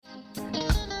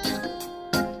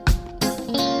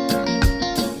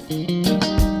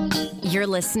You're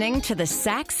listening to the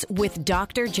Sex with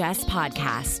Dr. Jess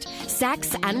podcast.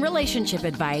 Sex and relationship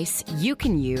advice you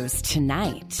can use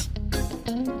tonight.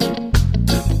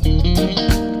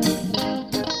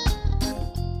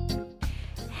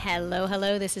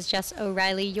 Hello, this is Jess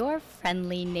O'Reilly, your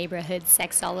friendly neighborhood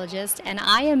sexologist, and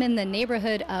I am in the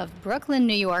neighborhood of Brooklyn,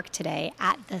 New York today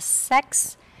at the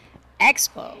Sex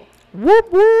Expo.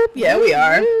 Whoop, whoop. Yeah, we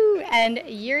are. Woo! And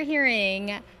you're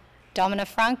hearing Domina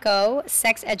Franco,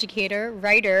 sex educator,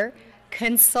 writer,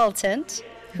 consultant,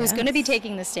 who's going to be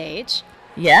taking the stage.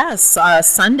 Yes,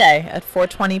 Sunday at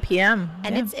 4:20 p.m.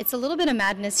 And it's a little bit of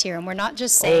madness here, and we're not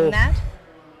just saying that.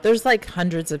 There's like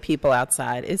hundreds of people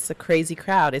outside. It's a crazy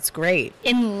crowd. It's great.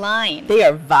 In line. They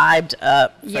are vibed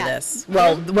up for this.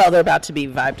 Well, they're about to be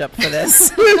vibed up for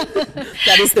this.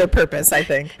 That is their purpose, I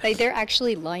think. Like they're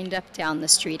actually lined up down the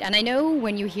street. And I know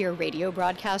when you hear radio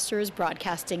broadcasters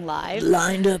broadcasting live.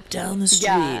 Lined up down the street.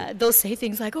 Yeah, they'll say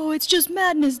things like, oh, it's just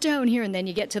madness down here. And then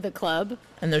you get to the club.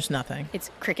 And there's nothing. It's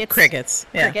crickets. Crickets.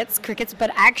 Yeah. Crickets.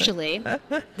 But actually,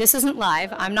 this isn't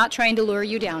live. I'm not trying to lure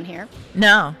you down here.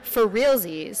 No. For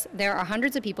realsies, there are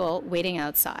hundreds of people waiting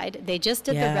outside. They just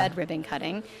did the red ribbon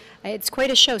cutting. It's quite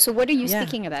a show. So what are you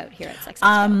speaking about here at Sex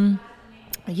Expo?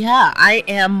 Yeah, I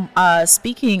am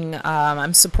speaking.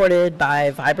 I'm supported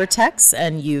by Vibratex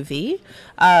and UV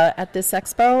at this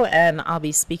expo, and I'll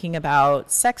be speaking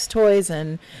about sex toys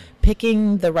and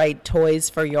picking the right toys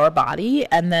for your body,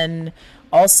 and then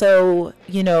also,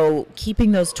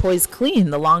 keeping those toys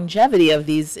clean, the longevity of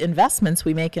these investments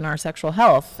we make in our sexual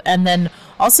health, and then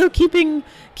also keeping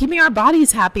our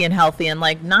bodies happy and healthy, and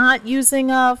like not using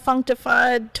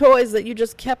functified toys that you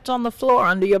just kept on the floor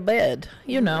under your bed,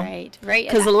 Right.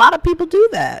 Because a lot of people do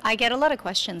that. I get a lot of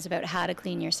questions about how to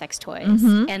clean your sex toys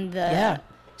and the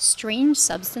strange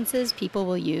substances people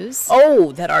will use.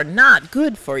 Oh, that are not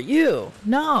good for you.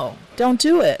 No, don't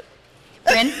do it.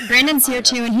 Brandon's here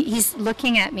too, and he's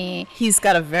looking at me. He's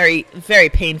got a very, very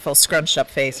painful, scrunched up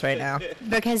face right now.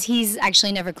 Because he's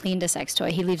actually never cleaned a sex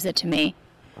toy. He leaves it to me.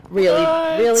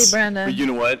 Really, Brandon? But you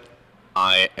know what?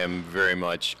 I am very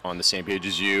much on the same page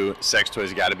as you. Sex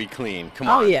toys got to be clean. Come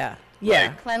on. Oh, yeah. Yeah.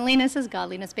 Like, Cleanliness is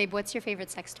godliness, babe. What's your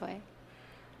favorite sex toy?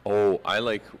 oh, I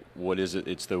like, what is it?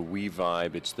 It's the We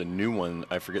Vibe. It's the new one.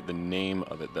 I forget the name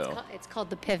of it, though. It's called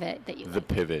the Pivot that you The like.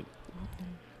 Pivot.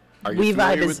 Are We you Vibe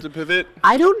familiar is- with the Pivot?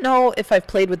 I don't know if I've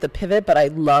played with the Pivot, but I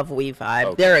love We Vibe.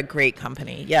 Okay. They're a great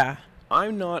company. Yeah.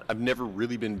 I've never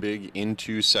really been big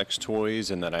into sex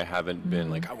toys, and that I haven't been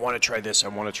like, I want to try this, I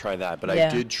want to try that. But I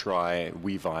did try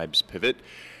We Vibe's Pivot.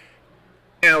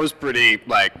 And it was pretty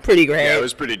Pretty great. Yeah, it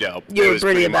was pretty dope. You were was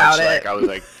pretty much about it. Like, I was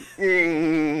like,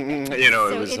 it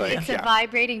So was it's a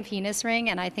vibrating penis ring,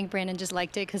 and I think Brandon just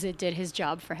liked it because it did his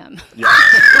job for him. Yeah.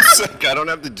 It's like, I don't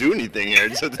have to do anything here. I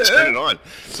just have to turn it on.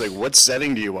 It's like, what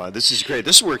setting do you want? This is great.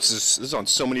 This works. This is on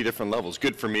so many different levels.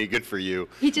 Good for me. Good for you.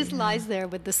 He just lies there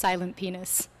with the silent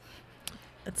penis.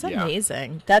 It's Yeah.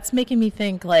 amazing. That's making me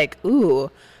think like, ooh,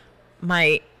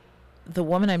 the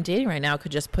woman I'm dating right now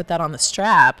could just put that on the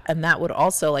strap, and that would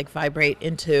also like vibrate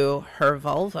into her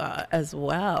vulva as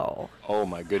well. Oh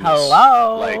my goodness.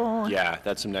 Hello. Like, yeah,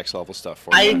 that's some next level stuff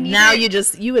for I you. now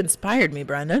you inspired me,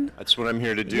 Brendan. That's what I'm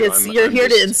here to do. Yes, you're here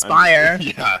to inspire.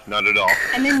 Yeah, not at all.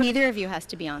 And then neither of you has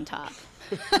to be on top.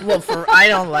 Well, I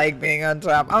don't like being on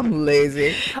top. I'm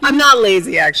lazy. I'm not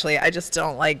lazy, actually. I just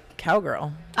don't like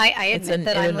cowgirl. I admit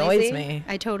that it I'm annoys lazy. me.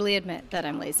 I totally admit that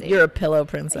I'm lazy. You're a pillow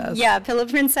princess. Yeah, Pillow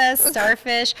Princess,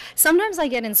 Starfish. Sometimes I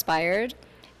get inspired,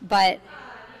 but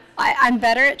I'm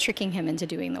better at tricking him into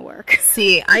doing the work.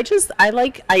 See, I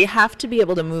have to be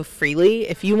able to move freely.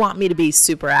 If you want me to be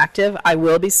super active, I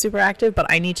will be super active, but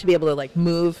I need to be able to like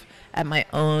move at my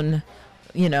own,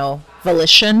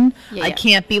 volition. Yeah, I yeah.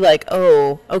 can't be like,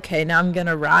 oh, okay, now I'm going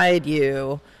to ride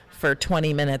you for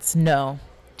 20 minutes. No.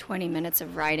 20 minutes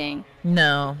of riding.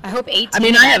 No. I hope 18 I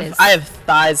mean, of I that have is- I have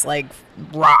thighs like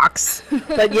rocks.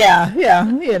 But yeah,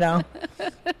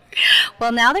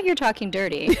 Well, now that you're talking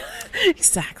dirty,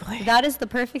 Exactly. that is the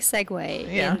perfect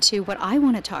segue Yeah. into what I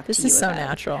want to talk This to you is so about.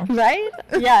 natural. Right?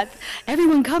 Yeah.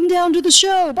 Everyone come down to the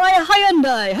show. Buy a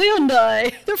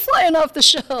Hyundai. They're flying off the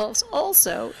shelves.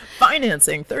 Also,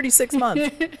 Financing 36 months.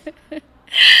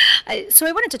 so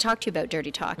I wanted to talk to you about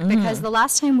Dirty Talk because the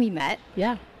last time we met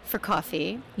Yeah. for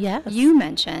coffee, Yes. you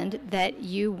mentioned that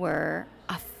you were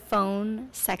a phone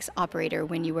sex operator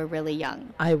when you were really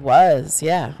young. I was,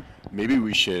 yeah. Maybe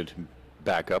we should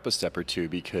back up a step or two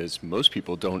because most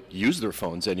people don't use their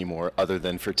phones anymore other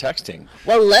than for texting.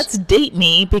 Well, let's date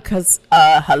me because,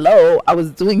 hello, I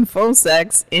was doing phone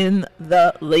sex in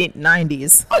the late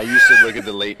 90s. I used to look at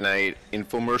the late night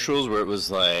infomercials where it was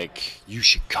like, you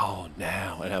should call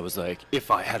now. And I was like,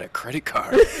 if I had a credit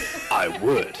card, I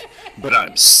would. But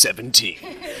I'm 17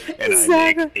 and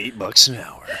I make $8 an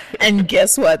hour. And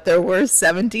guess what? There were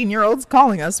 17-year-olds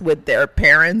calling us with their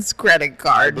parents' credit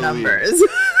card numbers.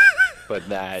 But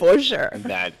that, for sure,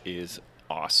 that is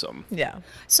awesome. Yeah.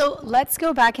 So let's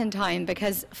go back in time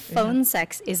because phone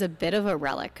sex is a bit of a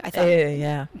relic, I thought.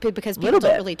 Yeah. Because people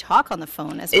don't really talk on the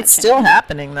phone as much. It's still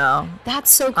happening, though. That's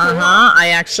so cool.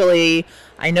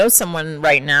 I know someone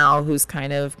right now who's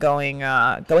kind of going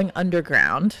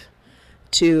underground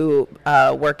to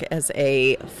work as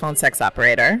a phone sex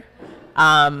operator.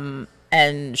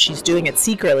 And she's doing it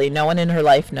secretly. No one in her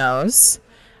life knows.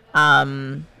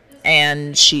 And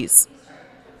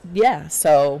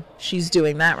so she's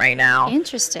doing that right now.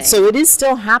 Interesting. So it is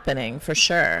still happening for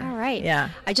sure. All right. Yeah.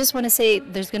 I just want to say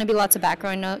there's going to be lots of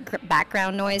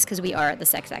background noise because we are at the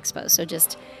Sex Expo. So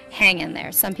just hang in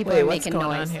there. Some people are making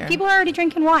noise. People are already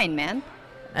drinking wine, man.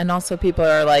 And also people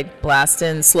are like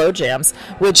blasting slow jams,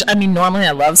 which I mean, normally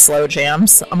I love slow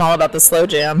jams. I'm all about the slow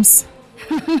jams.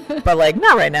 But like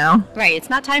not right now. Right. It's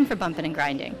not time for bumping and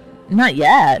grinding. Not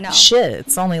yet. No. Shit,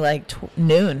 it's only like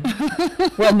noon.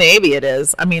 Well, maybe it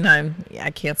is. I mean, I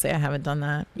can't say I haven't done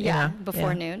that. Yeah,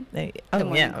 before noon.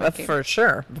 For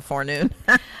sure, before noon.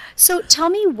 So tell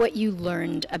me what you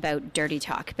learned about dirty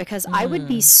talk, because I would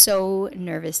be so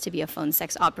nervous to be a phone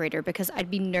sex operator because I'd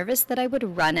be nervous that I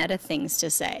would run out of things to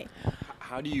say.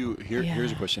 How do you,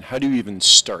 here's a question, how do you even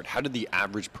start? How did the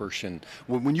average person,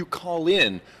 when you call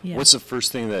in, what's the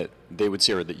first thing that they would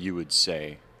say or that you would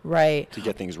say? Right. To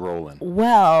get things rolling.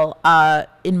 Well,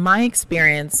 in my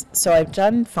experience, so I've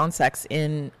done phone sex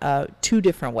in 2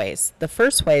 different ways. The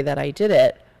first way that I did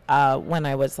it when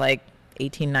I was like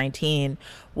 18, 19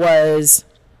 was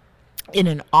in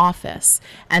an office.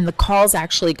 And the calls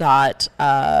actually got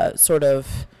sort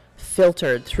of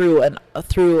filtered through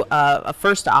a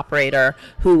first operator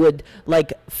who would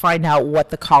like find out what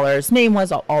the caller's name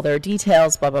was, all their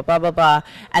details, blah blah blah blah blah,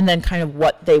 and then kind of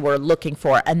what they were looking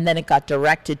for, and then it got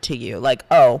directed to you like,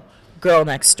 oh, girl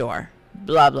next door,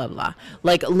 blah blah blah,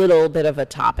 like a little bit of a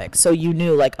topic, so you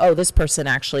knew like, oh, this person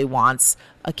actually wants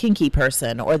a kinky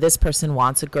person, or this person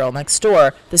wants a girl next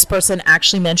door, this person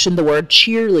actually mentioned the word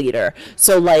cheerleader,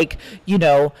 so like, you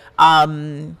know,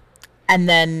 and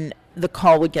then the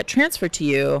call would get transferred to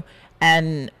you,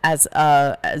 and as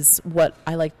what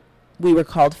we were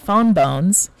called phone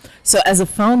bones. So as a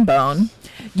phone bone,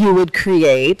 you would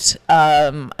create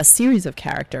a series of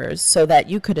characters so that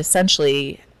you could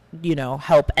essentially, you know,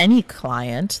 help any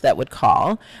client that would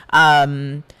call.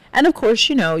 And of course,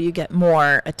 you know, you get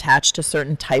more attached to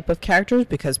certain type of characters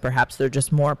because perhaps they're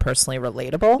just more personally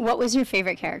relatable. What was your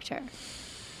favorite character?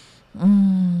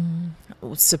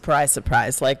 Surprise,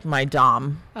 surprise, like my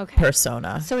dom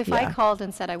persona. So if I called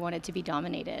and said I wanted to be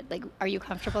dominated, like, are you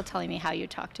comfortable telling me how you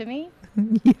talk to me?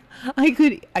 Yeah, I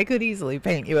could easily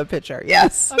paint you a picture.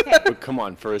 Yes. Okay. But come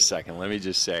on, for a second, let me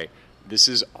just say, this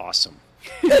is awesome.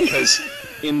 Because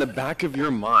in the back of your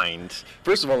mind,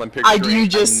 first of all, I'm picturing you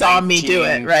just saw me do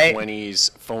it, right?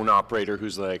 1920s phone operator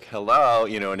who's like, hello,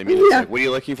 you know what I mean? It's like, what are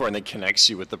you looking for? And then connects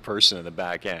you with the person in the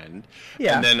back end.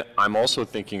 Yeah. And then I'm also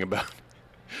thinking about,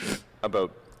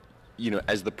 you know,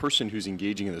 as the person who's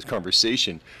engaging in this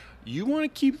conversation, you want to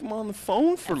keep them on the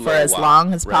phone for as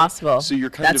long as possible. So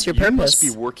you're That's your purpose. You must be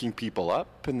working people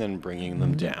up and then bringing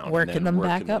them down. Working them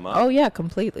back up. Oh, yeah,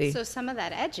 completely. So some of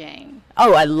that edging.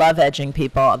 Oh, I love edging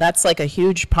people. That's like a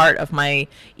huge part of my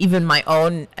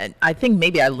own. I think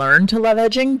maybe I learned to love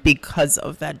edging because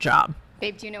of that job.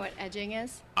 Babe, do you know what edging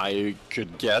is? I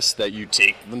could guess that you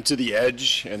take them to the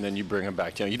edge and then you bring them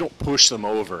back down. You don't push them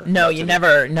over. No, you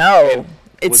never. No.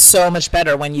 It's so much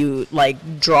better when you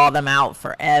like draw them out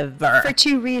forever. For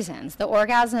 2 reasons. The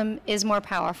orgasm is more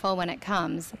powerful when it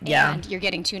comes, and you're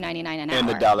getting $2.99 an hour. And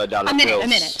the dollar bills. A minute,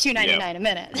 $2.99 a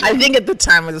minute. I think at the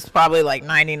time it was probably like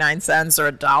 99 cents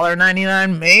or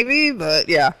 $1.99 maybe, but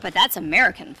yeah. But that's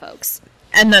American, folks.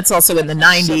 And that's also in the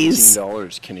 90s.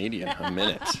 $17 Canadian a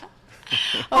minute.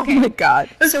 Oh my God.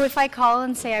 So if I call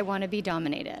and say I want to be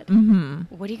dominated,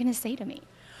 what are you going to say to me?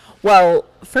 Well,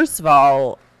 first of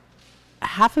all,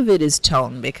 half of it is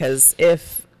tone, because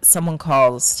if someone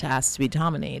calls to ask to be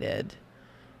dominated,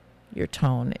 your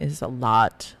tone is a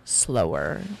lot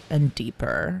slower and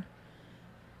deeper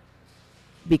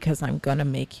because I'm going to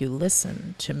make you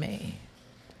listen to me.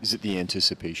 Is it the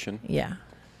anticipation? Yeah.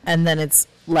 And then it's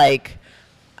like,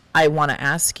 I want to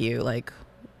ask you, like,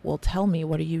 well, tell me,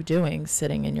 what are you doing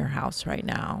sitting in your house right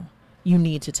now? You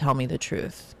need to tell me the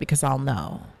truth because I'll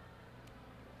know.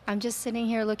 I'm just sitting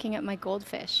here looking at my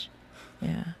goldfish.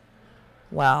 Yeah.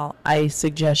 Well, I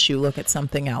suggest you look at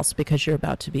something else because you're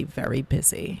about to be very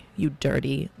busy, you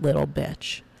dirty little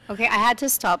bitch. Okay, I had to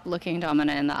stop looking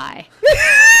Domina in the eye.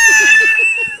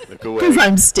 Look away. Because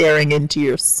I'm staring into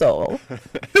your soul.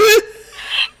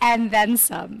 And then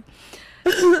some.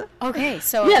 Okay,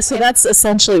 so... Yeah, so that's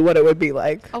essentially what it would be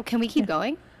like. Oh, can we keep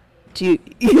going? Do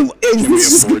Can we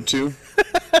afford to?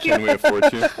 Can we afford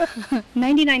to?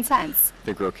 99 cents. I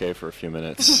think we're okay for a few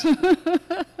minutes.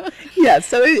 Yeah,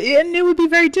 so it would be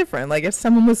very different. Like if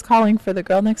someone was calling for the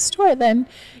girl next door, then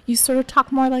you sort of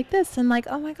talk more like this and like,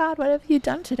 oh my God, what have you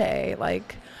done today?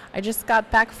 Like, I just got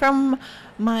back from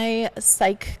my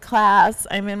psych class.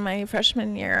 I'm in my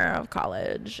freshman year of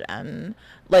college. And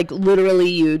like literally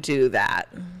you do that.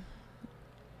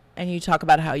 And you talk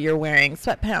about how you're wearing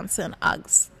sweatpants and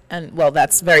Uggs. And well,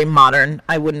 that's very modern.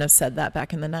 I wouldn't have said that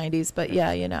back in the 90s, but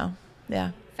yeah, you know,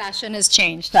 yeah. Fashion has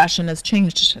changed. Fashion has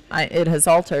changed. It has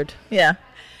altered. Yeah.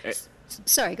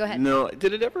 Sorry, go ahead. No,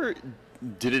 did it ever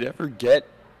get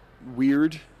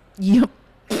weird? Yep.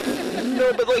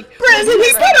 No, but like, Brandon,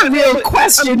 is that a real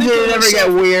question? Did it ever get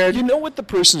weird? You know what the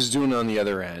person's doing on the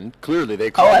other end. Clearly,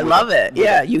 they call. Oh, I love it.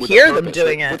 Yeah, you hear them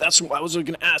doing it. But that's what I was going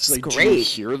to ask. Like, It's do you great.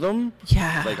 hear them?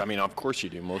 Yeah. Like, I mean, of course you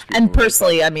do. Most people. And right?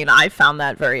 personally, I mean, I found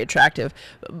that very attractive,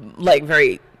 like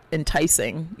very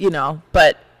enticing, you know,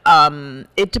 but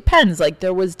it depends. Like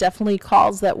there was definitely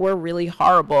calls that were really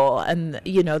horrible and,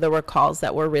 you know, there were calls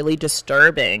that were really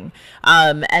disturbing.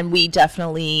 And we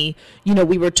definitely, you know,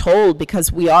 we were told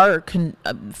because we are,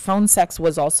 phone sex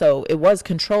was also, it was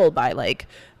controlled by like,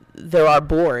 there are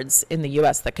boards in the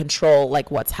US that control like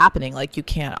what's happening. Like you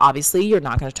can't, obviously you're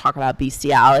not going to talk about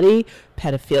bestiality,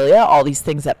 pedophilia, all these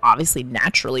things that obviously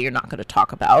naturally you're not going to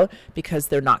talk about because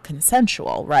they're not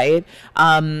consensual, right?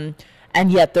 And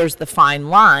yet there's the fine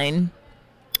line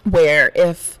where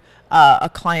if a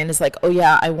client is like, oh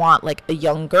yeah, I want like a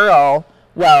young girl,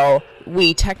 well,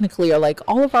 we technically are like,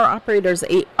 all of our operators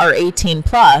are 18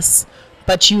 plus,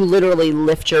 but you literally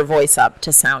lift your voice up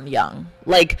to sound young.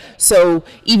 Like, so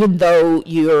even though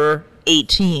you're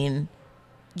 18,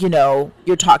 you know,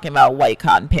 you're talking about white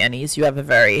cotton panties, you have a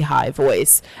very high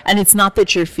voice. And it's not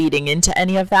that you're feeding into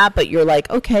any of that, but you're like,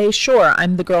 okay, sure,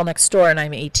 I'm the girl next door and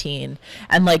I'm 18.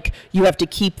 And like, you have to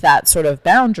keep that sort of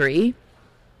boundary.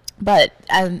 But,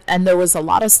 and there was a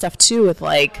lot of stuff too with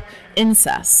like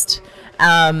incest.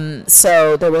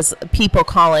 So there was people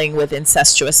calling with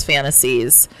incestuous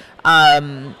fantasies.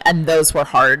 And those were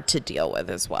hard to deal with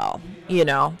as well. You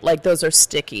know, like those are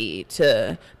sticky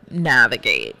to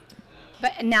navigate.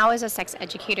 But now as a sex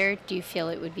educator, do you feel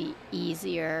it would be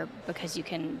easier because you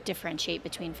can differentiate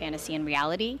between fantasy and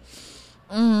reality?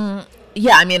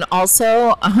 Yeah, I mean,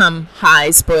 also, hi,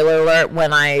 spoiler alert,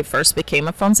 when I first became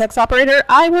a phone sex operator,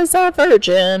 I was a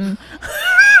virgin.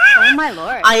 Oh my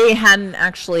Lord. I hadn't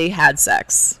actually had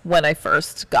sex when I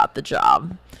first got the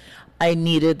job. I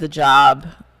needed the job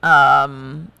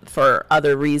for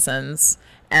other reasons,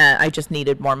 and I just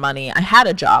needed more money. I had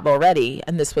a job already,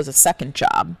 and this was a second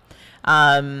job.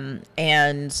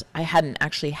 And I hadn't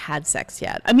actually had sex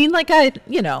yet. I mean, like I,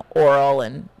 you know, oral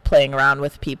and playing around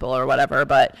with people or whatever,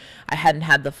 but I hadn't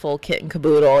had the full kit and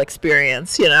caboodle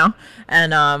experience, you know?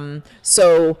 And,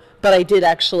 but I did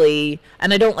actually,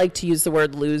 and I don't like to use the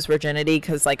word lose virginity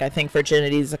because like I think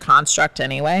virginity is a construct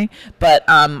anyway, but,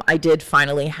 I did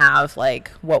finally have like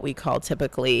what we call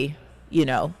typically, you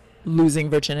know,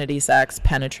 losing virginity sex,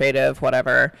 penetrative,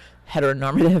 whatever,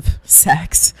 heteronormative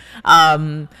sex,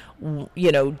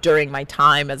 you know, during my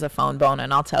time as a phone bone.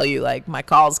 And I'll tell you, like, my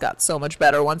calls got so much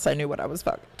better once I knew what I was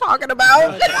talking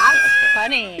about. Oh, that's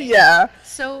funny. Yeah.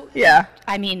 So, yeah.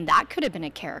 I mean, that could have been a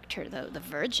character, though, the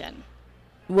virgin.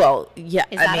 Well, yeah,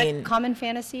 Is that a common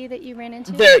fantasy that you ran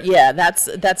into? Yeah,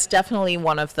 that's definitely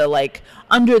one of the, like,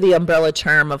 under the umbrella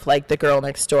term of, like, the girl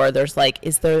next door, there's, like,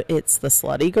 it's the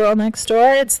slutty girl next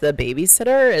door, it's the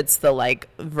babysitter, it's the, like,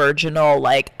 virginal,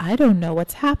 like, I don't know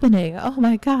what's happening, oh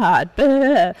my God,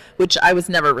 blah. Which I was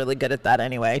never really good at that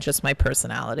anyway, just my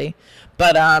personality.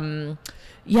 But,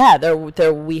 yeah,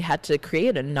 there we had to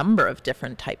create a number of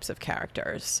different types of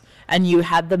characters, and you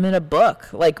had them in a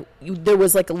book. Like there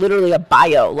was like literally a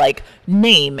bio, like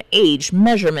name, age,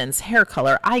 measurements, hair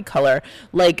color, eye color,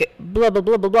 like blah blah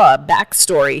blah blah blah,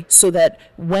 backstory, so that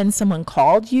when someone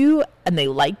called you and they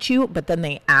liked you, but then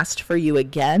they asked for you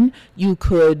again, you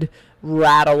could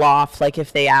rattle off, like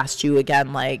if they asked you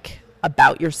again, like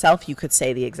about yourself, you could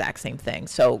say the exact same thing.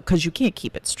 So, because you can't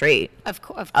keep it straight. Of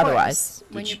course. Otherwise.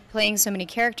 When you're playing so many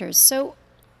characters. So,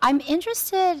 I'm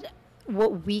interested,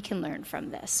 what we can learn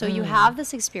from this. So you have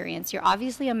this experience. You're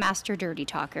obviously a master dirty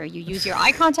talker. You use your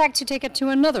eye contact to take it to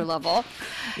another level.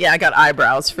 Yeah, I got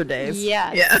eyebrows for days.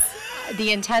 Yes. Yeah.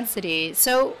 The intensity.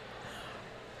 So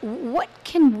what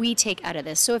can we take out of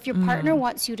this? So if your partner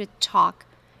wants you to talk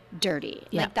dirty,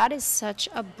 Yeah. like that is such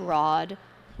a broad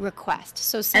request.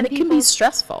 So some And it can people, be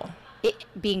stressful.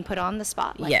 being put on the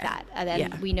spot like Yeah. that. And then Yeah.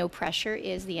 we know pressure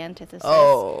is the antithesis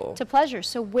Oh. to pleasure.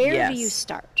 So where do you Yes.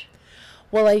 start?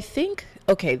 Well, I think,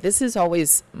 okay, this is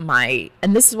always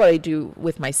and this is what I do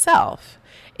with myself,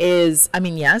 is, I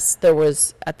mean, yes, there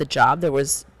was, at the job, there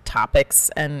was topics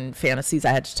and fantasies I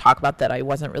had to talk about that I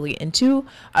wasn't really into.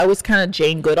 I always kind of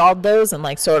Jane Goodall'd those and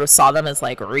like sort of saw them as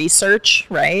like research,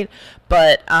 right?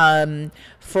 But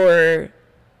for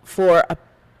a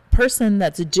person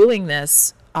that's doing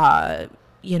this,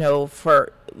 you know,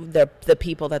 for the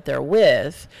people that they're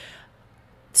with,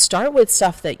 start with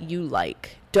stuff that you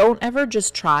like. Don't ever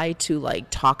just try to like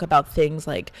talk about things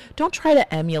like, don't try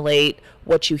to emulate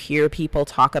what you hear people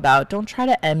talk about. Don't try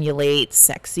to emulate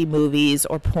sexy movies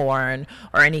or porn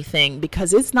or anything,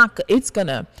 because it's like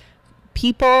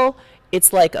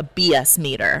a BS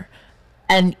meter.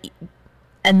 And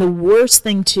the worst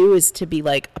thing too is to be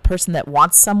like a person that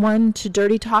wants someone to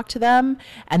dirty talk to them,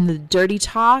 and the dirty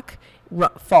talk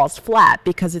falls flat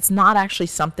because it's not actually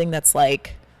something that's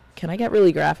like, can I get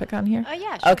really graphic on here?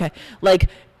 Yeah, sure. Okay. Like,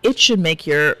 it should make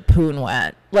your poon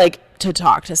wet, like, to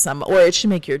talk to someone, or it should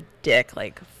make your dick,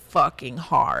 like, fucking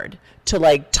hard to,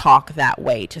 like, talk that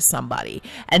way to somebody.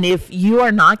 And if you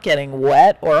are not getting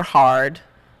wet or hard,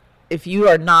 if you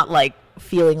are not, like,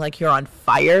 feeling like you're on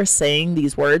fire saying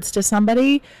these words to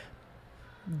somebody,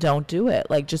 don't do it.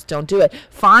 Like, just don't do it.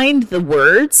 Find the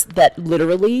words that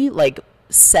literally, like,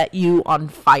 set you on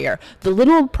fire. The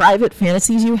little private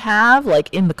fantasies you have,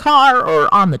 like in the car or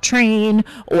on the train,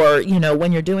 or, you know,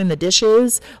 when you're doing the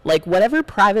dishes, like whatever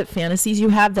private fantasies you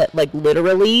have that like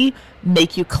literally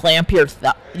make you clamp your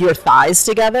thighs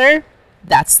together,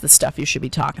 that's the stuff you should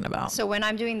be talking about. So when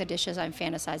I'm doing the dishes, I'm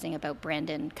fantasizing about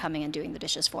Brandon coming and doing the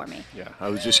dishes for me. Yeah, I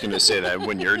was just going to say that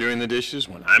when you're doing the dishes,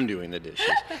 when I'm doing the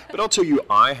dishes. But I'll tell you,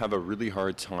 I have a really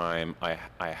hard time. I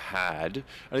had, and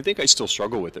I think I still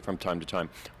struggle with it from time to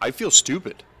time. I feel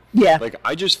stupid. Yeah. Like,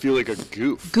 I just feel like a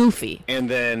goof. Goofy. And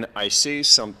then I say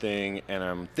something, and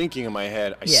I'm thinking in my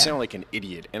head, I sound like an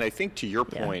idiot. And I think, to your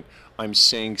point, I'm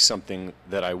saying something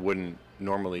that I wouldn't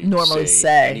normally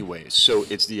say anyway. So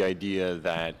it's the idea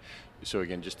that, so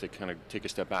again, just to kind of take a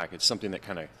step back, it's something that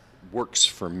kind of works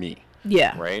for me.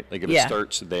 Yeah. Right? Like, if it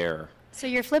starts there. So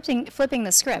you're flipping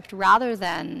the script rather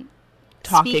than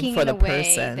Talking speaking for in the a way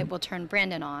person. that will turn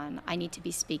Brandon on. I need to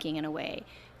be speaking in a way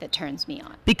that turns me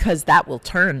on. Because that will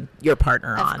turn your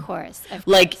partner on. Of course.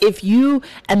 Like, if you,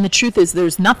 and the truth is,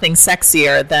 there's nothing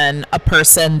sexier than a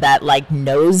person that like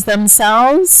knows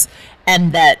themselves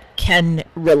and that can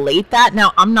relate that.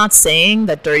 Now, I'm not saying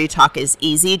that dirty talk is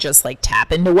easy, just like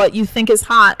tap into what you think is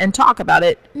hot and talk about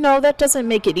it. No, that doesn't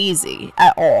make it easy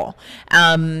at all.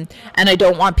 And I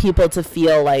don't want people to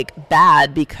feel like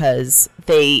bad because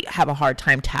they have a hard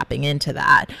time tapping into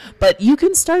that. But you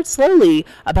can start slowly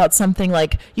about something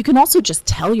like, you can also just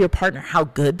tell your partner how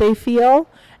good they feel,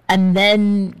 and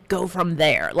then go from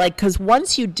there. Like, because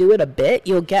once you do it a bit,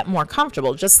 you'll get more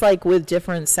comfortable. Just like with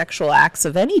different sexual acts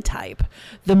of any type,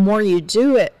 the more you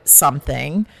do it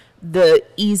something, the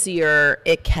easier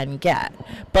it can get.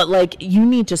 But like, you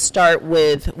need to start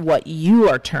with what you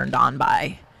are turned on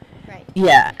by. Right.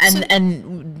 Yeah,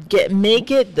 and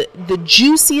make it the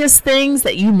juiciest things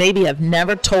that you maybe have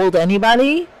never told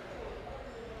anybody.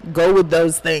 Go with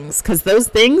those things, because those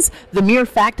things, the mere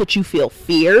fact that you feel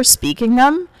fear speaking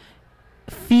them,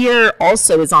 fear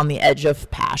also is on the edge of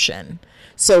passion.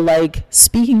 So like,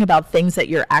 speaking about things that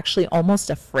you're actually almost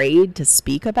afraid to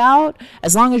speak about,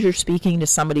 as long as you're speaking to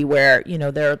somebody where, you know,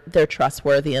 they're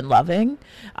trustworthy and loving,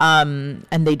 and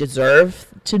they deserve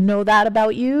to know that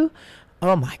about you.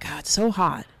 Oh my God, so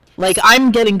hot. Like,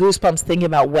 I'm getting goosebumps thinking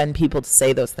about when people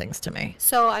say those things to me.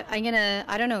 So I'm going to,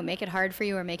 I don't know, make it hard for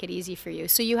you or make it easy for you.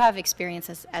 So you have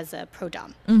experience as a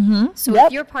pro-dom. Mm-hmm. So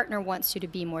if your partner wants you to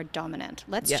be more dominant,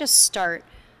 let's just start.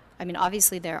 I mean,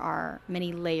 obviously there are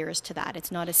many layers to that.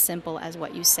 It's not as simple as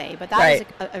what you say, but that is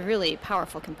a really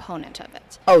powerful component of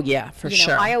it. Oh yeah, for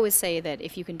sure. I always say that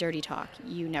if you can dirty talk,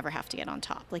 you never have to get on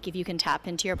top. Like, if you can tap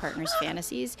into your partner's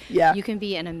fantasies, you can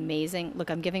be an amazing, look,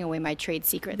 I'm giving away my trade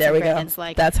secrets. There we go.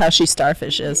 Like, that's how she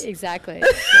starfishes. Exactly.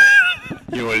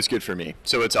 You know what? It's good for me,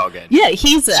 so it's all good. Yeah,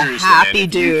 he's a Seriously, happy man,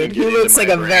 if you dude. can He get looks into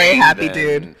like my a very brain, happy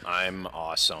then dude. I'm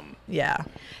awesome. Yeah.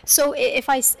 So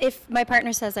if my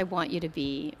partner says, I want you to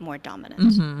be more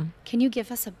dominant, can you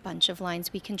give us a bunch of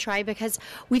lines we can try? Because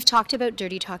we've talked about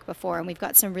dirty talk before, and we've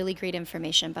got some really great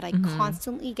information, but I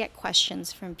constantly get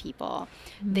questions from people.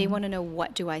 They want to know,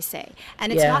 what do I say?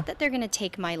 And it's not that they're going to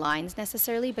take my lines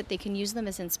necessarily, but they can use them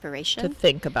as inspiration. To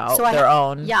think about their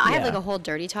own. Yeah, I have like a whole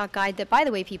dirty talk guide that, by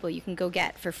the way, people, you can go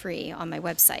get for free on my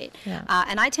website. Yeah.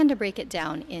 And I tend to break it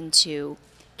down into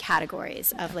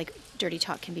categories of, like, dirty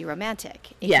talk can be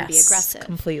romantic, it can be aggressive,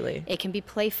 completely, it can be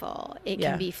playful, it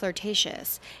can be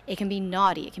flirtatious, it can be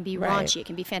naughty, it can be raunchy, it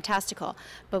can be fantastical.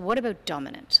 But what about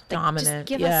dominant? Like, dominant,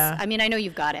 just give us, I mean, I know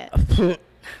you've got it.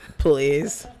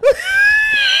 Please.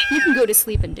 You can go to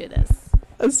sleep and do this.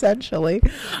 Essentially.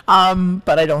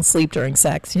 But I don't sleep during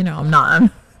sex, you know,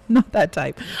 I'm not that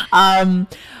type.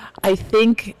 I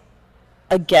think,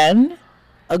 again,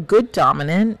 a good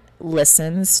dominant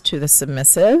listens to the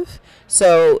submissive.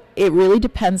 So it really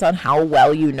depends on how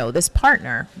well you know this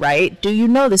partner, right? Do you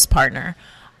know this partner?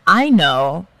 I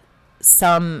know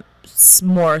some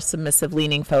more submissive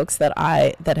leaning folks that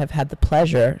have had the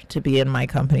pleasure to be in my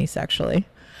company sexually.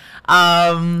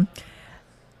 It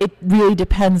really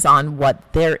depends on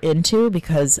what they're into,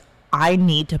 because I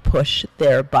need to push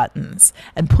their buttons,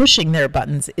 and pushing their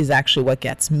buttons is actually what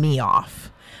gets me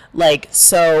off. Like,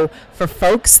 so for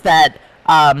folks that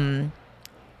a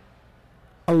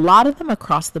lot of them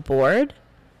across the board,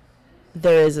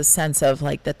 there is a sense of,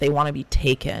 like, that they want to be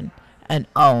taken and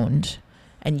owned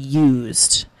and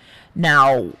used.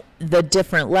 Now, the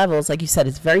different levels, like you said,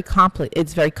 it's very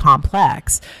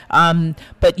complex.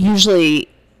 But usually,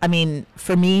 I mean,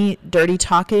 for me, dirty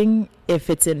talking, if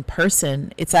it's in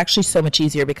person, it's actually so much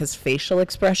easier because facial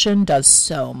expression does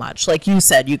so much. Like you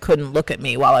said, you couldn't look at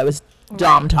me while I was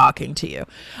Dom talking to you.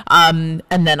 And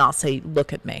then I'll say,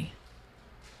 look at me.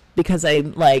 Because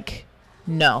I'm like,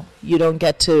 no, you don't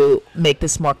get to make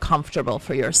this more comfortable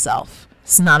for yourself.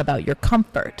 It's not about your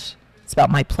comfort. It's about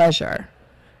my pleasure.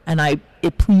 And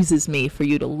it pleases me for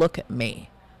you to look at me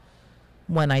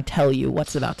when I tell you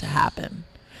what's about to happen.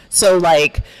 So,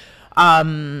 like,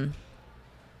 I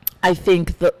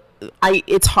think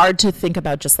it's hard to think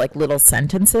about just like little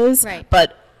sentences, right.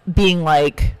 But being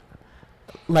like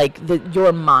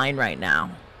you're mine right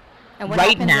now. And what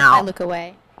right happens now, if I look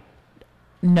away?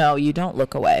 No, you don't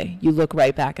look away. You look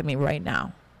right back at me right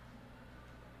now.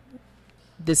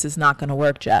 This is not going to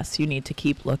work, Jess. You need to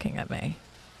keep looking at me.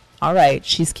 All right,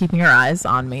 she's keeping her eyes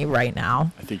on me right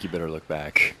now. I think you better look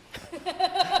back.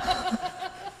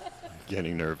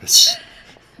 Getting nervous.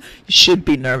 You should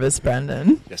be nervous,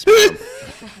 Brendan. Yes, ma'am.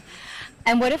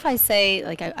 And what if I say,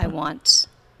 like, I want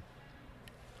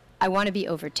to be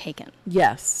overtaken?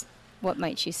 Yes. What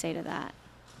might you say to that?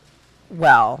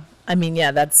 Well, I mean,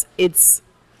 yeah, it's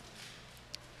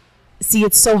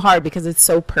so hard because it's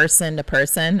so person to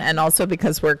person, and also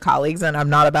because we're colleagues and I'm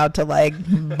not about to, like,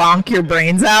 bonk your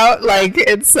brains out. Like,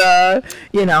 it's,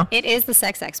 you know. It is the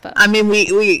Sex Expo. I mean,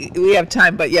 we have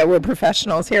time, but yeah, we're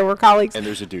professionals here. We're colleagues. And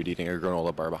there's a dude eating a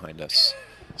granola bar behind us.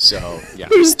 So, yeah.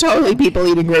 There's totally people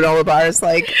eating granola bars.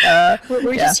 Like,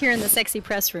 we're just here in the sexy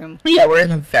press room. Yeah, we're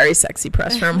in a very sexy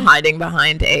press room, hiding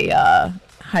behind a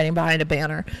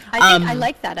banner. I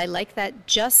like that. I like that.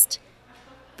 Just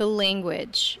the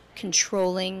language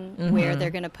controlling where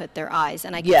they're going to put their eyes,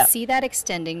 and I can see that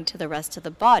extending to the rest of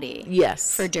the body.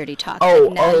 Yes. For dirty talk.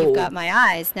 Like, now you've got my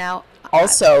eyes. Now.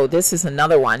 Also, this is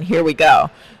another one. Here we go.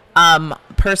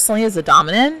 Personally, as a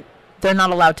dominant, they're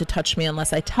not allowed to touch me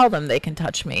unless I tell them they can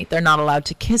touch me. They're not allowed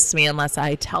to kiss me unless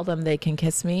I tell them they can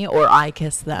kiss me or I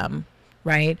kiss them,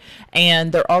 right?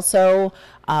 And they're also,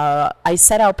 I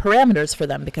set out parameters for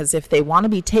them because if they want to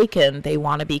be taken, they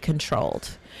want to be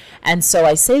controlled. And so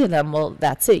I say to them, well,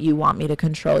 that's it. You want me to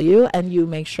control you, and you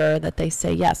make sure that they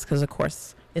say yes, because, of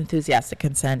course, enthusiastic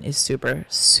consent is super,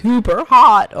 super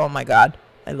hot. Oh, my God.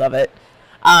 I love it.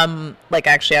 Like,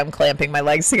 actually, I'm clamping my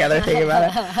legs together thinking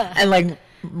about it and, like,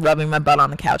 rubbing my butt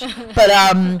on the couch.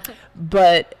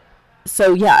 But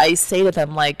so, yeah, I say to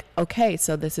them, like, okay,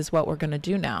 so this is what we're going to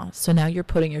do now. So now you're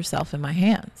putting yourself in my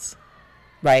hands,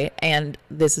 right? And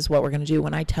this is what we're going to do.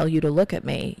 When I tell you to look at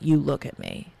me, you look at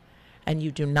me. And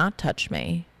you do not touch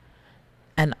me,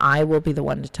 and I will be the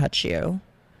one to touch you.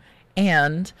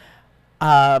 And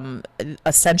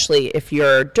essentially, if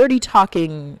you're dirty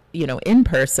talking, you know, in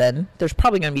person, there's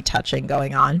probably going to be touching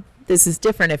going on. This is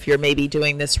different if you're maybe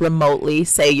doing this remotely.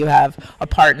 Say you have a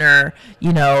partner,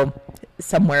 you know,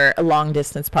 somewhere, a long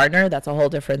distance partner. That's a whole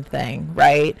different thing,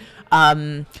 right?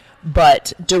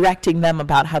 But directing them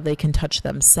about how they can touch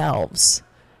themselves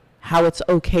how it's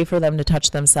okay for them to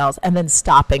touch themselves, and then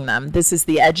stopping them. This is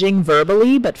the edging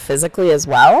verbally, but physically as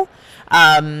well.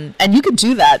 And you can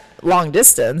do that long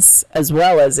distance as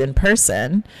well as in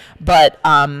person. But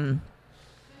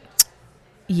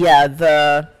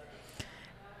the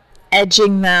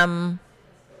edging them.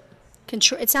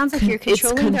 It sounds like you're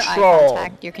controlling their eye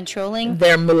contact. You're controlling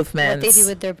their movements, what they do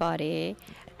with their body,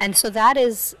 and so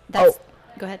that's.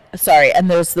 Go ahead. Sorry, and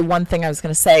there's the one thing I was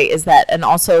going to say is that, and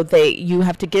also you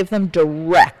have to give them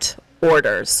direct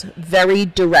orders, very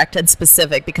direct and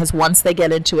specific, because once they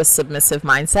get into a submissive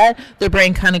mindset, their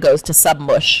brain kind of goes to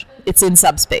submush. It's in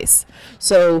subspace.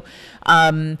 So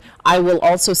I will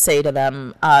also say to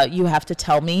them, you have to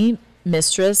tell me,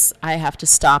 mistress, I have to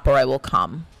stop or I will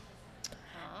come.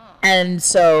 And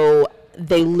so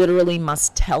they literally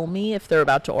must tell me if they're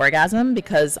about to orgasm,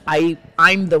 because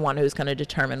I'm the one who's going to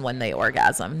determine when they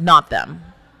orgasm, not them.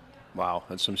 Wow,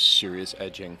 that's some serious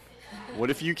edging. What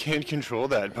if you can't control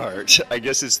that part? I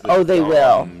guess it's the they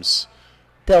will.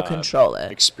 They'll control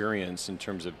it. Experience in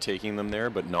terms of taking them there,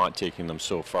 but not taking them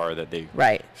so far that they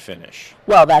finish.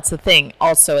 Well, that's the thing.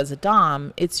 Also, as a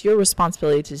dom, it's your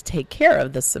responsibility to take care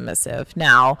of the submissive.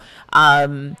 Now,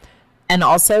 and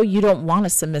also, you don't want a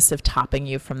submissive topping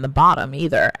you from the bottom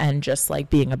either and just like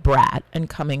being a brat and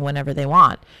coming whenever they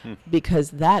want,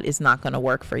 because that is not going to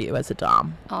work for you as a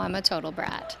dom. Oh, I'm a total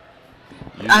brat.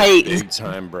 You're a big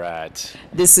time brat.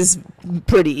 This is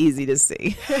pretty easy to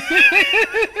see.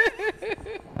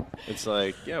 It's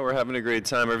like, yeah, we're having a great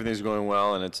time. Everything's going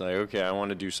well. And it's like, okay, I want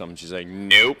to do something. She's like,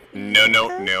 nope, no.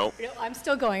 No, I'm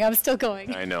still going.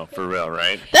 I know, for real,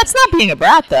 right? That's not being a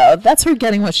brat, though. That's her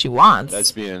getting what she wants.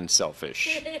 That's being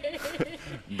selfish.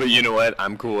 But you know what?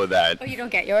 I'm cool with that. Oh, you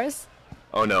don't get yours?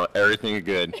 Oh, no, everything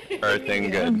good. Everything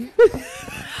good.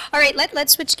 All right,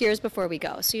 let's switch gears before we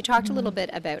go. So you talked a little bit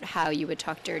about how you would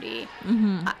talk dirty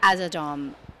as a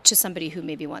dom to somebody who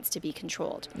maybe wants to be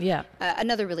controlled. Yeah.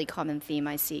 Another really common theme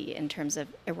I see in terms of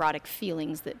erotic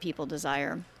feelings that people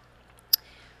desire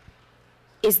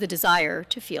is the desire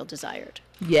to feel desired.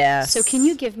 Yes. So can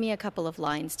you give me a couple of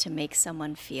lines to make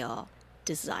someone feel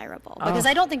desirable? Because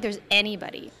I don't think there's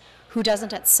anybody who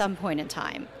doesn't at some point in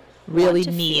time really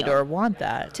need or want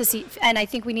that to see. And I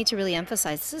think we need to really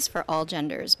emphasize this is for all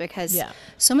genders, because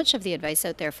so much of the advice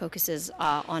out there focuses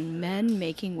on men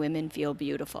making women feel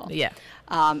beautiful.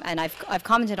 And I've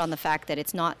commented on the fact that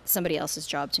it's not somebody else's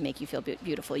job to make you feel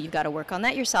beautiful. You've got to work on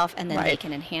that yourself, and then they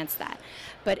can enhance that.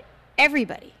 But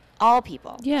everybody, all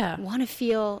people, want to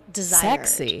feel desired.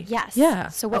 Sexy. Yes. Yeah.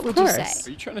 So what would you say?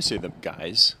 Are you trying to say that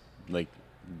guys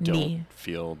don't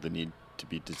feel the need to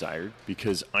be desired?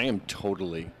 Because I am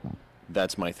totally,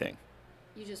 that's my thing.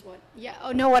 You just want,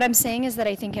 oh no, what I'm saying is that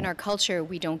I think in our culture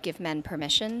we don't give men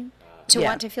permission to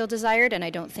want to feel desired, and I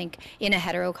don't think in a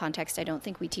hetero context, I don't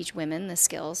think we teach women the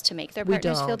skills to make their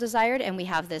partners feel desired, and we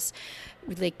have this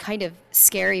like kind of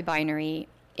scary binary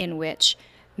in which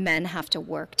men have to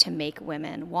work to make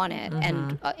women want it,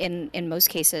 and in most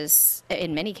cases,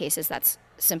 in many cases, that's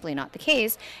simply not the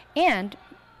case. And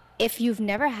if you've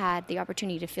never had the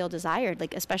opportunity to feel desired,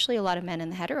 like especially a lot of men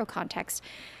in the hetero context,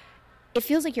 it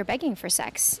feels like you're begging for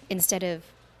sex instead of,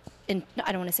 I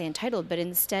don't want to say entitled, but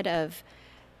instead of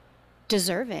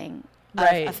deserving of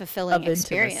a fulfilling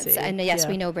experience. Intimacy. And yes,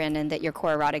 we know, Brandon, that your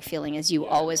core erotic feeling is you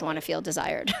always want to feel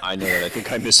desired. I know that. I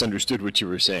think I misunderstood what you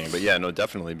were saying. But yeah, no,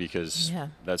 definitely, because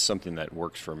that's something that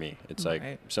works for me. It's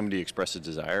like somebody expresses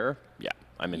desire,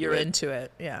 I'm into it. You're into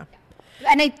it,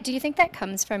 And do you think that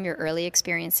comes from your early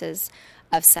experiences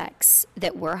of sex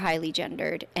that were highly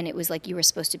gendered, and it was like you were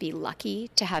supposed to be lucky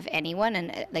to have anyone?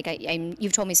 And like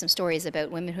you've told me some stories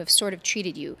about women who have sort of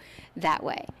treated you that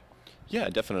way. Yeah,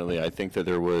 definitely. I think that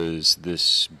there was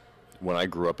this, when I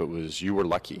grew up, it was you were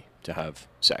lucky to have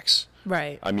sex.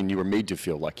 Right. I mean, you were made to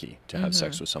feel lucky to have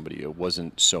sex with somebody. It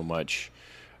wasn't so much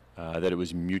that it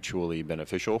was mutually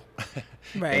beneficial.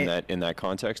 Right. In that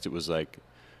context, it was like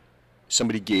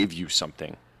somebody gave you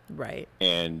something. Right.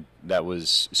 And that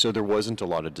was, so there wasn't a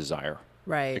lot of desire.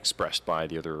 Right. Expressed by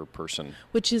the other person.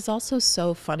 Which is also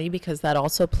so funny, because that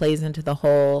also plays into the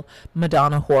whole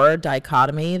Madonna whore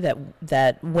dichotomy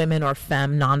that women or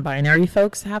femme non-binary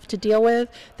folks have to deal with,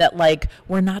 that like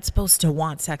we're not supposed to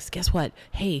want sex. Guess what?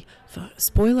 Hey,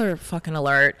 spoiler fucking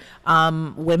alert.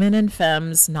 Women and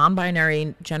femmes,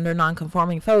 non-binary, gender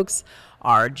non-conforming folks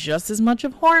are just as much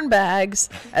of hornbags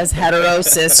as hetero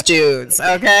cis dudes,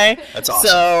 okay? That's awesome.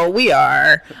 So we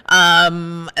are.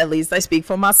 At least I speak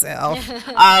for myself.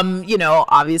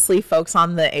 Obviously folks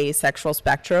on the asexual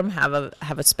spectrum have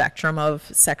a spectrum of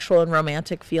sexual and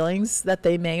romantic feelings that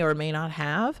they may or may not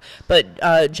have.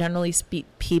 But generally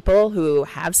people who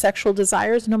have sexual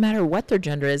desires, no matter what their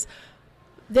gender is,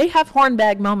 they have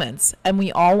hornbag moments, and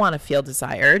we all want to feel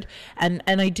desired. And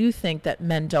I do think that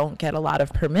men don't get a lot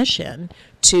of permission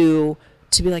to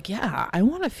be like, yeah, I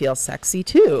want to feel sexy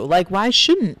too. Like, why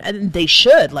shouldn't? And they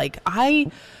should. Like,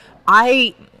 I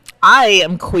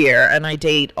am queer and I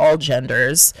date all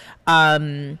genders.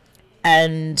 And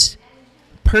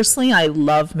personally, I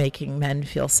love making men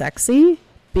feel sexy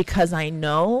because I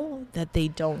know that they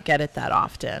don't get it that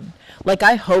often. Like,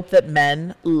 I hope that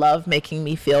men love making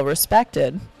me feel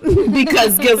respected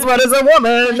because guess what, as a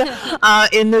woman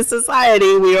in this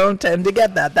society, we don't tend to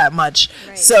get that much.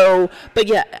 Right. So, but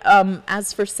yeah,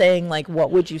 as for saying, like,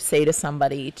 what would you say to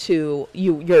somebody to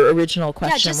your original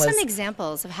question was... Yeah, just some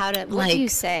examples of how to, what do you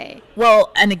say? Well,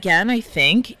 and again, I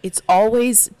think it's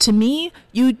always, to me,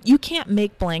 you can't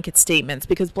make blanket statements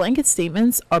because blanket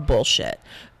statements are bullshit.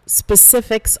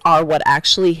 Specifics are what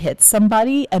actually hits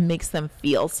somebody and makes them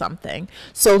feel something.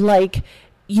 So, like,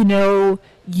 you know,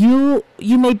 you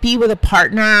may be with a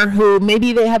partner who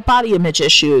maybe they have body image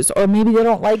issues, or maybe they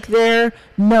don't like their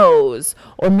nose,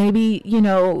 or maybe, you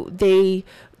know, they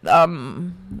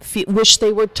wish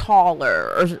they were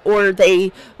taller, or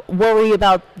they worry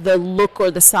about the look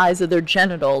or the size of their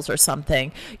genitals or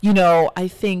something. You know, I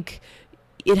think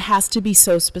it has to be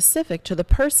so specific to the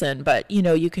person, but, you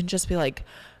know, you can just be like,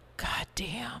 God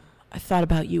damn, I thought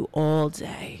about you all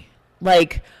day.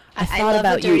 Like, I thought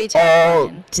about you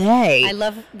all day. I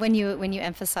love when you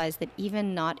emphasize that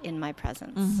even not in my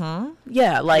presence. Mm-hmm.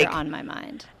 Yeah, like, you're on my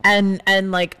mind. And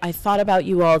like, I thought about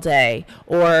you all day,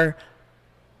 or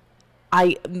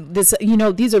these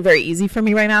are very easy for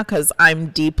me right now because I'm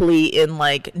deeply in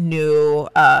like new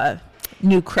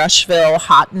Crushville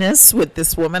hotness with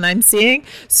this woman I'm seeing.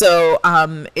 So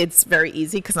it's very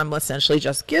easy because I'm essentially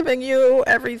just giving you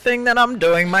everything that I'm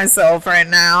doing myself right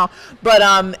now. But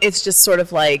it's just sort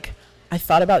of like, I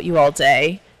thought about you all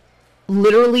day.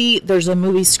 Literally, there's a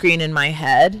movie screen in my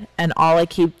head, and all I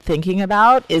keep thinking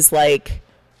about is like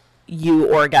you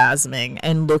orgasming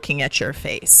and looking at your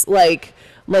face. Like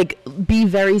be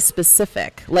very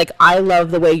specific. Like, I love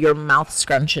the way your mouth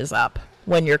scrunches up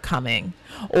when you're coming,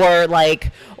 or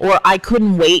I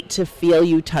couldn't wait to feel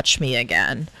you touch me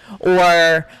again,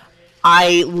 or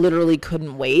I literally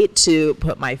couldn't wait to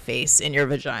put my face in your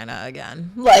vagina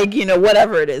again. Like, you know,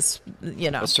 whatever it is,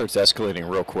 you know. It starts escalating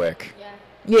real quick.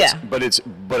 Yeah.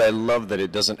 But I love that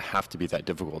it doesn't have to be that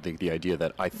difficult. The idea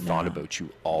that I thought about you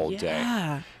all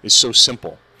day is so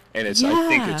simple, and I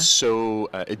think it's so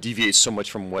it deviates so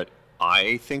much from what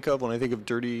I think of when I think of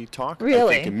dirty talk.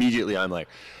 Really? I think immediately I'm like,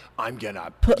 I'm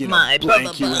gonna blank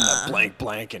you in the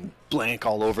blank and blank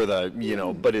all over the, you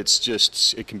know, but it's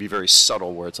just, it can be very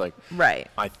subtle where it's like, right,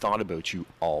 I thought about you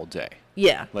all day.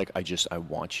 Yeah. Like, I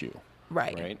want you.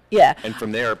 Right. Yeah. And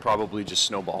from there, it probably just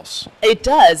snowballs. It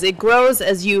does. It grows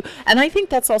as you, and I think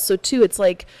that's also too, it's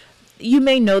like, you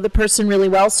may know the person really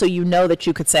well, so you know that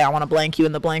you could say, I want to blank you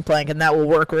in the blank, and that will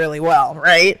work really well,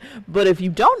 right? But if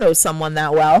you don't know someone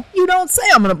that well, you don't say,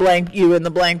 I'm going to blank you in the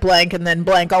blank, and then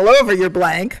blank all over your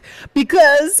blank,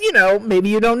 because, you know, maybe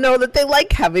you don't know that they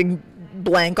like having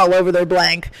blank all over their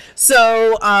blank.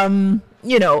 So,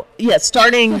 you know, yeah,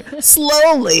 starting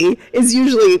slowly is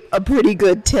usually a pretty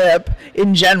good tip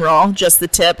in general, just the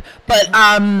tip. But,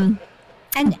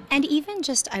 And even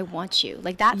just, I want you.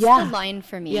 Like, that's the line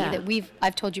for me that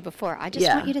I've told you before. I just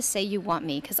want you to say you want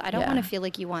me, because I don't want to feel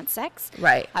like you want sex.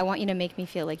 Right. I want you to make me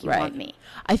feel like you want me.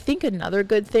 I think another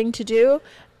good thing to do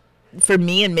for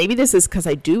me, and maybe this is because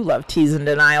I do love tease and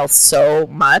denial so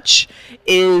much,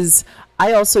 is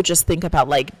I also just think about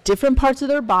like different parts of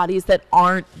their bodies that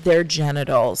aren't their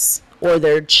genitals or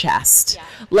their chest.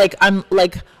 Yeah.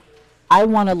 I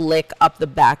want to lick up the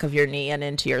back of your knee and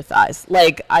into your thighs.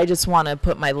 Like, I just want to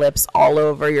put my lips all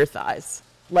over your thighs.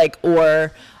 Like,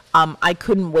 or I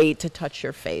couldn't wait to touch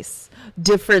your face.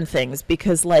 Different things,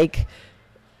 because, like,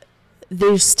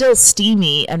 they're still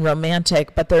steamy and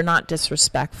romantic, but they're not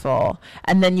disrespectful.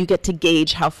 And then you get to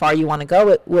gauge how far you want to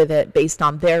go with it based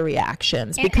on their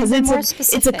reactions, because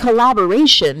it's a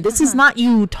collaboration. This is not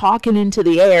you talking into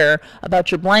the air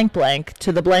about your blank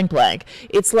to the blank.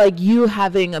 It's like you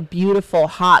having a beautiful,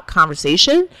 hot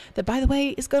conversation that, by the way,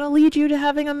 is going to lead you to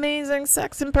having amazing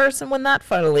sex in person when that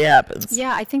finally happens.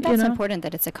 Yeah, I think that's important,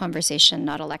 that it's a conversation,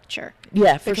 not a lecture.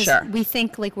 Yeah, for sure. We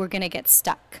think like we're going to get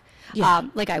stuck. Yeah.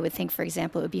 Like, I would think, for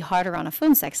example, it would be harder on a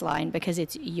phone sex line because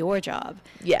it's your job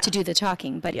to do the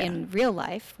talking. But in real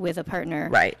life, with a partner,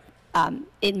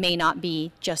 it may not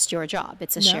be just your job.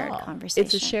 It's a shared conversation.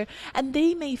 It's a shared, and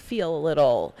they may feel a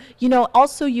little, you know,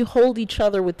 also you hold each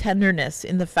other with tenderness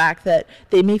in the fact that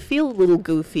they may feel a little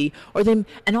goofy,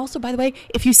 and also, by the way,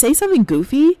 if you say something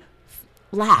goofy,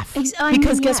 laugh. I mean,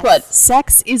 Because guess yes. what?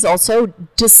 Sex is also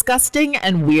disgusting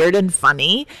and weird and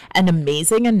funny and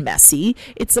amazing and messy.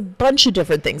 It's a bunch of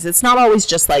different things. It's not always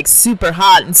just like super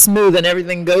hot and smooth and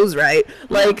everything goes right.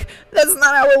 Like, that's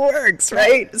not how it works,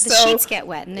 right? The sheets get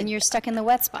wet, and then you're stuck in the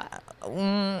wet spot.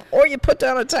 Or you put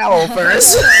down a towel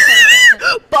first.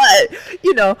 But,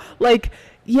 you know, like,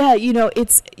 yeah, you know,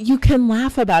 you can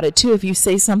laugh about it too if you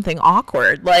say something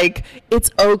awkward. Like,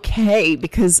 it's okay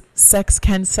because sex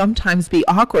can sometimes be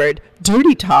awkward.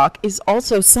 Dirty talk is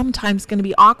also sometimes going to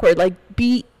be awkward. Like,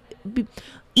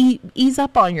 ease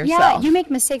up on yourself. Yeah, you make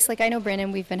mistakes. Like, I know,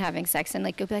 Brandon, we've been having sex, and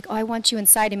like, you'll be like, oh, I want you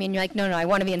inside of me. And you're like, no, I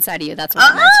want to be inside of you. That's what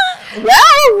I want.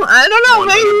 Well, I don't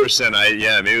know.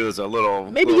 100%. Maybe it was a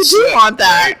little. Maybe little you do slip, want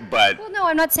that. right? But Well, no,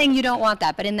 I'm not saying you don't want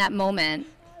that, but in that moment,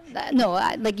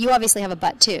 like, you obviously have a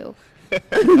butt, too.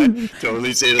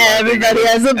 totally say the Everybody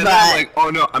has a and then butt. I'm like, oh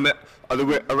no, I'm at other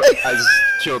way. I just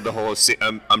killed the whole scene.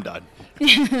 I'm done.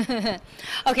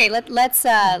 Okay, let's.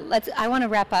 I want to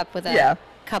wrap up with a Yeah.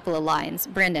 couple of lines.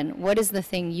 Brendan, what is the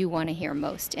thing you want to hear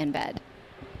most in bed?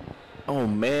 Oh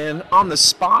man, on the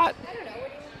spot.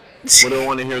 What do I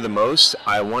want to hear the most?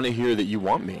 I want to hear that you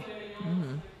want me.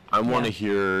 I want to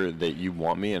hear that you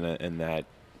want me, and that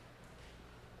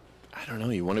I don't know.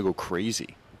 You want to go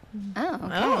crazy. Oh, okay.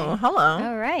 Oh, hello.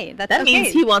 All right. That's That okay.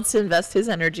 means he wants to invest his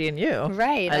energy in you.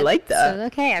 Right. I like that. So,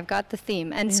 okay, I've got the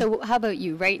theme. And so, how about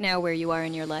you? Right now, where you are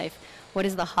in your life, what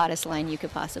is the hottest line you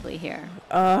could possibly hear?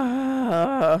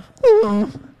 Oh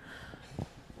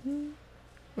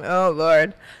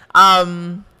Lord.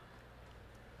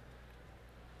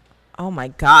 Oh my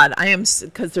God. I am,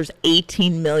 because there's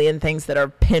 18 million things that are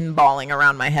pinballing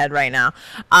around my head right now.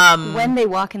 When they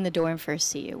walk in the door and first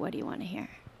see you, what do you want to hear?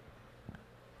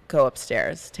 Go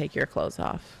upstairs. Take your clothes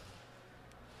off.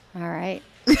 All right.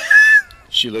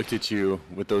 She looked at you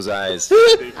with those eyes.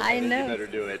 I know. You better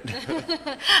do it.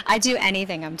 I do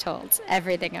anything I'm told.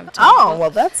 Everything I'm told. Oh, well,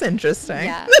 that's interesting.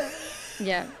 Yeah.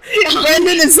 Yeah.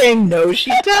 Brendan is saying, no,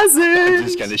 she doesn't.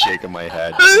 Just kind of shaking my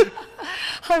head.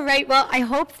 All right. Well, I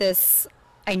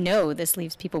know this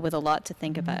leaves people with a lot to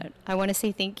think about. I want to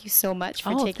say thank you so much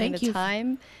for taking the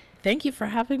time. Thank you for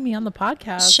having me on the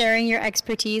podcast. Sharing your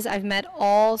expertise. I've met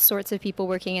all sorts of people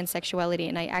working in sexuality,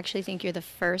 and I actually think you're the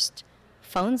first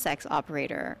phone sex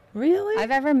operator Really?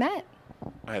 I've ever met.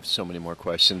 I have so many more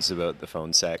questions about the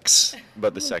phone sex,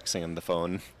 about the sexing on the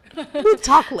phone. We'll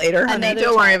talk later, honey. Another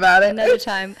Don't worry time. about it. Another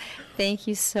time. Thank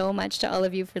you so much to all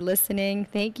of you for listening.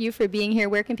 Thank you for being here.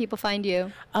 Where can people find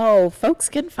you? Oh, folks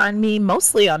can find me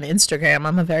mostly on Instagram.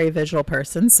 I'm a very visual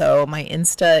person, so my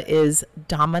Insta is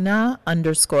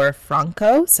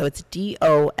Domina_Franco. So it's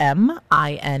DOMINA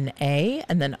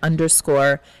and then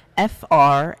 _FRANCO.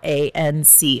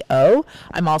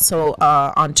 I'm also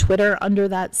on Twitter under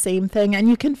that same thing, and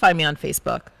you can find me on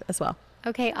Facebook as well.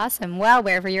 Okay, awesome. Well,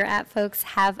 wherever you're at, folks,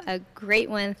 have a great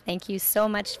one. Thank you so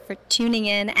much for tuning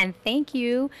in, and thank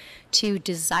you to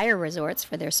Desire Resorts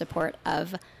for their support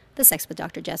of the Sex with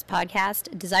Dr. Jess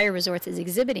podcast. Desire Resorts is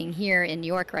exhibiting here in New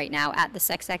York right now at the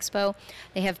Sex Expo.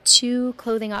 They have 2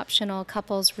 clothing optional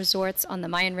couples resorts on the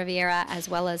Mayan Riviera, as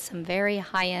well as some very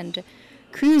high-end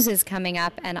cruises coming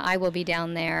up, and I will be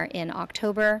down there in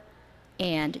October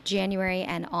and January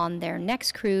and on their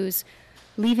next cruise,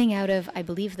 leaving out of, I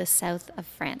believe, the south of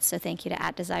France. So thank you to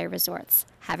at Desire Resorts.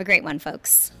 Have a great one,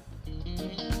 folks.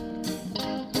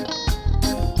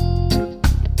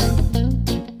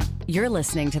 You're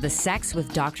listening to the Sex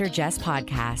with Dr. Jess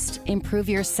podcast. Improve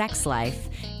your sex life.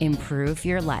 Improve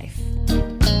your life.